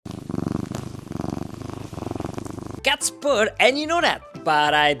Cats purr and you know that,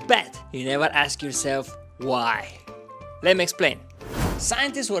 but I bet you never ask yourself why. Let me explain.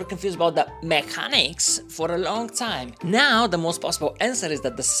 Scientists were confused about the mechanics for a long time. Now the most possible answer is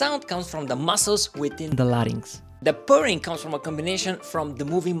that the sound comes from the muscles within the larynx. The purring comes from a combination from the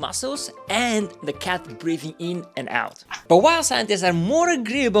moving muscles and the cat breathing in and out. But while scientists are more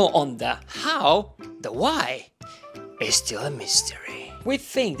agreeable on the how, the why is still a mystery. We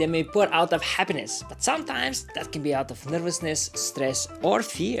think they may purr out of happiness, but sometimes that can be out of nervousness, stress, or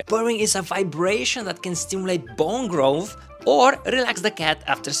fear. Purring is a vibration that can stimulate bone growth or relax the cat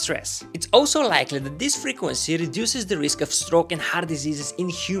after stress. It's also likely that this frequency reduces the risk of stroke and heart diseases in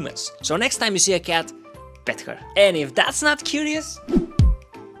humans. So next time you see a cat, pet her. And if that's not curious,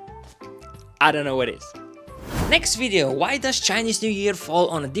 I don't know what is. Next video, why does Chinese New Year fall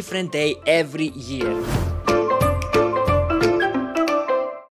on a different day every year?